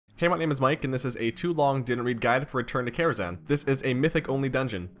Hey, my name is Mike, and this is a too long didn't read guide for Return to Karazhan. This is a mythic only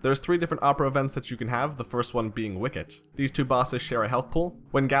dungeon. There's 3 different opera events that you can have, the first one being Wicket. These 2 bosses share a health pool.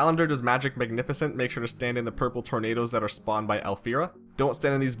 When Galander does Magic Magnificent, make sure to stand in the purple tornadoes that are spawned by Alfira. Don't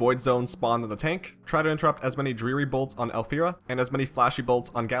stand in these void zones spawned in the tank. Try to interrupt as many dreary bolts on Alfira and as many flashy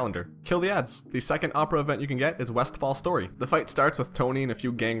bolts on Galander. Kill the ads. The second opera event you can get is Westfall Story. The fight starts with Tony and a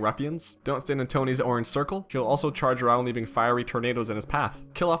few gang ruffians. Don't stand in Tony's orange circle. He'll also charge around leaving fiery tornadoes in his path.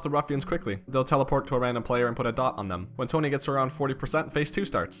 Kill off the ruffians quickly. They'll teleport to a random player and put a dot on them. When Tony gets around 40%, phase 2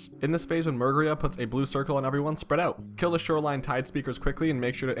 starts. In this phase, when Murgria puts a blue circle on everyone, spread out. Kill the shoreline tide speakers quickly and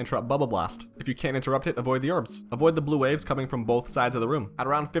make sure to interrupt Bubble Blast. If you can't interrupt it, avoid the orbs. Avoid the blue waves coming from both sides of the room. At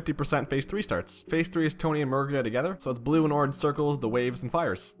around 50%, phase 3 starts. Phase 3 is Tony and Murgria together, so it's blue and orange circles, the waves, and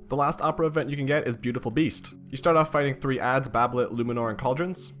fires. The last opera event you can get is Beautiful Beast. You start off fighting 3 ads, Bablet, Luminor, and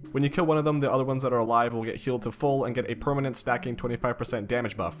Cauldrons. When you kill one of them, the other ones that are alive will get healed to full and get a permanent stacking 25%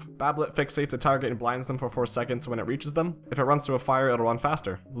 damage buff. Bablet fixates a target and blinds them for 4 seconds when it reaches them. If it runs through a fire, it'll run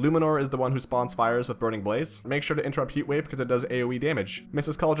faster. Luminor is the one who spawns fires with Burning Blaze. Make sure to interrupt Heatwave because it does AoE damage.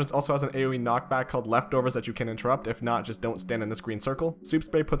 Mrs. Cauldrons also has an AoE knockback called Leftovers that you can interrupt. If not, just don't stand in this green circle. Soup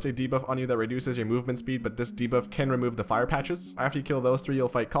Spray puts a debuff on you that reduces your movement speed, but this debuff can remove the fire patches. After you kill those 3, you'll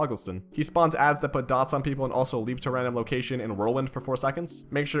fight Coggleston. He spawns ads that put dots on people and also leap to a random location in Whirlwind for 4 seconds.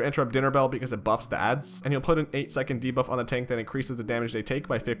 Make sure to interrupt Dinner Bell because it buffs the ads, and he'll put an 8-second debuff on the tank that increases the damage they take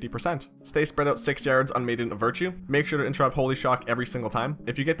by 50%. Stay spread out 6 yards on Maiden of Virtue. Make sure to interrupt Holy Shock every single time.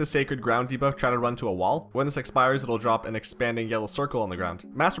 If you get the Sacred Ground debuff, try to run to a wall. When this expires, it'll drop an expanding yellow circle on the ground.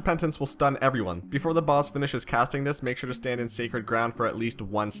 Mass Repentance will stun everyone. Before the boss finishes casting this, make sure to stand in Sacred Ground for at least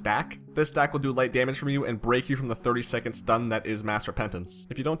 1 stack. This stack will do light damage from you and break you from the 30-second stun that is Mass Repentance.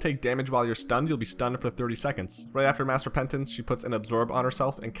 If you don't take damage while you're stunned, you'll be stunned for 30 seconds. Right after Mass Repentance, she puts an Absorb on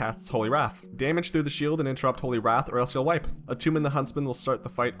herself and casts Holy Wrath. Damage through the shield and interrupt Holy Wrath or else you'll wipe. Attumen the Huntsman will start the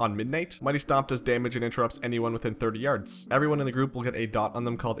fight on midnight. Mighty Stomp does damage and interrupts anyone within 30 yards. Everyone in the group will get a dot on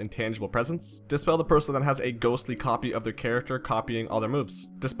them called Intangible Presence. Dispel the person that has a ghostly copy of their character copying all their moves.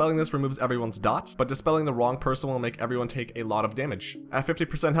 Dispelling this removes everyone's dot, but dispelling the wrong person will make everyone take a lot of damage. At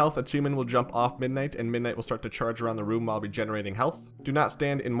 50% health, Attumen will jump off midnight and midnight will start to charge around the room while regenerating health. Do not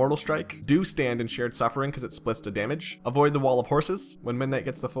stand in Mortal Strike. Do stand in Shared Suffering because it splits the damage. Avoid the Wall of Horses. When midnight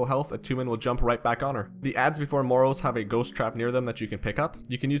gets the full health, Attumen will jump right back on her. The ads before Moros have a ghost trap near them that you can pick up.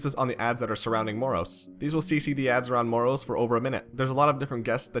 You can use this on the ads that are surrounding Moros. These will CC the ads around Moros for over a minute. There's a lot of different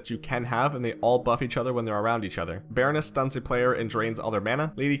guests that you can have and they all buff each other when they're around each other. Baroness stuns a player and drains all their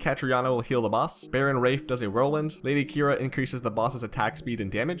mana. Lady Catriona will heal the boss. Baron Rafe does a whirlwind. Lady Kira increases the boss's attack speed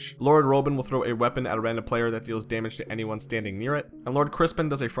and damage. Lord Robin will throw a weapon at a random player that deals damage to anyone standing near it. And Lord Crispin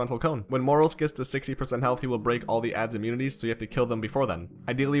does a frontal cone. When Moros gets to 60% health, he will break all the ads' immunities, so you have to kill them before then.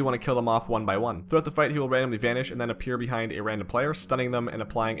 Ideally, you want to kill them off one by one. Throughout the fight, he will randomly vanish and then appear behind a random player, stunning them and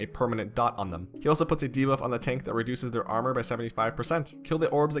applying a permanent dot on them. He also puts a debuff on the tank that reduces their armor by 75%. Kill the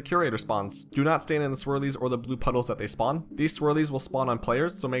orbs that Curator spawns. Do not stand in the swirlies or the blue puddles that they spawn. These swirlies will spawn on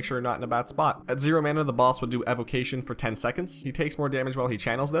players, so make sure you're not in a bad spot. At 0 mana, the boss will do Evocation for 10 seconds. He takes more damage while he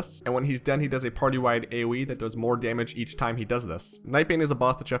channels this, and when he's done, he does a party-wide AoE that does more damage each time he does this. Nightbane is a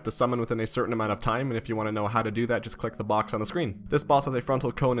boss that you have to summon within a certain amount of time, and if you want to know how to do that, just click the box on the screen. This boss has a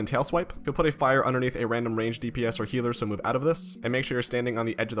frontal cone and tail swipe. He'll put a fire underneath a random ranged DPS or healer, so move out of this, and make sure you're standing on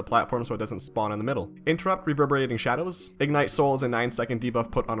the edge of the platform so it doesn't spawn in the middle. Interrupt Reverberating Shadows. Ignite Soul is a 9-second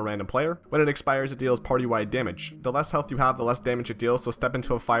debuff put on a random player. When it expires, it deals party-wide damage. The less health you have, the less damage it deals, so step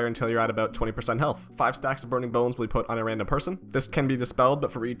into a fire until you're at about 20% health. 5 stacks of Burning Bones will be put on a random person. This can be dispelled,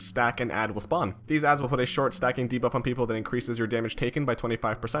 but for each stack, an ad will spawn. These ads will put a short stacking debuff on people that increases your damage taken by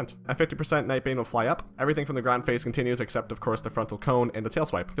 25%. At 50%, Nightbane will fly up. Everything from the ground phase continues except of course the frontal cone and the tail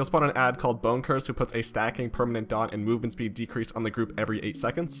swipe. You'll spawn an ad called Bone Curse who puts a stacking permanent dot and movement speed decrease on the group every 8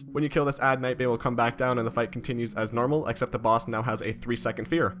 seconds. When you kill this ad, Nightbane will come back down and the fight continues as normal, except the boss now has a 3-second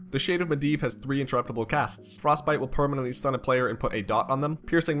fear. The Shade of Medivh has 3 interruptible casts. Frostbite will permanently stun a player and put a dot on them.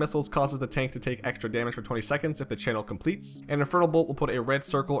 Piercing Missiles causes the tank to take extra damage for 20 seconds if the channel completes. And Infernal Bolt will put a red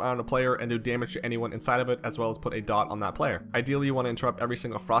circle around a player and do damage to anyone inside of it, as well as put a dot on that player. Ideally, you want to interrupt every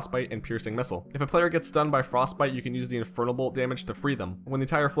single Frostbite and Piercing Missile. If a player gets stunned by Frostbite, you can use the Infernal Bolt damage to free them. When the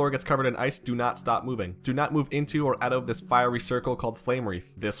entire floor gets covered in ice, do not stop moving. Do not move into or out of this fiery circle called Flame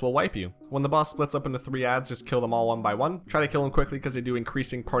Wreath. This will wipe you. When the boss splits up into 3 ads, just kill them all one by one. Try to kill them quickly because they do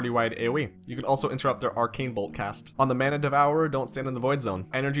increasing party-wide AoE. You can also interrupt their Arcane Bolt cast. On the Mana Devourer, don't stand in the Void Zone.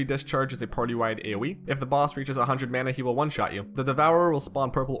 Energy Discharge is a party-wide AoE. If the boss reaches 100 mana, he will one-shot you. The Devourer will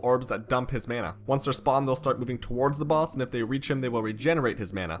spawn purple purple orbs that dump his mana. Once they're spawned, they'll start moving towards the boss, and if they reach him, they will regenerate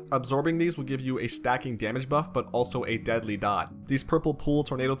his mana. Absorbing these will give you a stacking damage buff, but also a deadly dot. These purple pool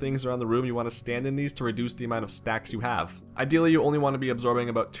tornado things around the room, you want to stand in these to reduce the amount of stacks you have. Ideally, you only want to be absorbing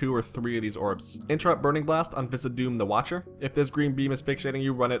about 2 or 3 of these orbs. Interrupt Burning Blast on Visidoom the Watcher. If this green beam is fixating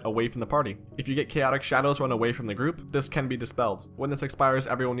you, run it away from the party. If you get Chaotic Shadows run away from the group, this can be dispelled. When this expires,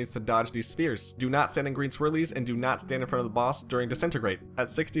 everyone needs to dodge these spheres. Do not stand in green swirlies, and do not stand in front of the boss during Disintegrate. At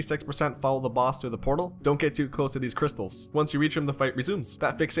 66%, follow the boss through the portal. Don't get too close to these crystals. Once you reach him, the fight resumes.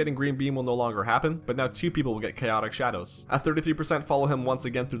 That fixating green beam will no longer happen, but now 2 people will get Chaotic Shadows. At 33%, follow him once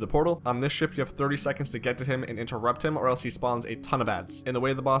again through the portal. On this ship, you have 30 seconds to get to him and interrupt him, or else he spawns a ton of ads. In the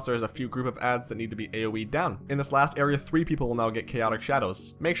way of the boss, there's a few group of ads that need to be AoE'd down. In this last area, 3 people will now get Chaotic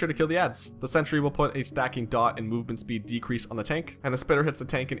Shadows. Make sure to kill the ads. The sentry will put a stacking dot and movement speed decrease on the tank, and the spitter hits the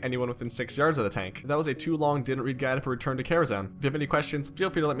tank and anyone within 6 yards of the tank. That was a too long didn't read guide for Return to Karazhan. If you have any questions, feel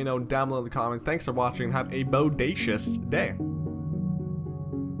free to let me know down below in the comments. Thanks for watching and have a bodacious day.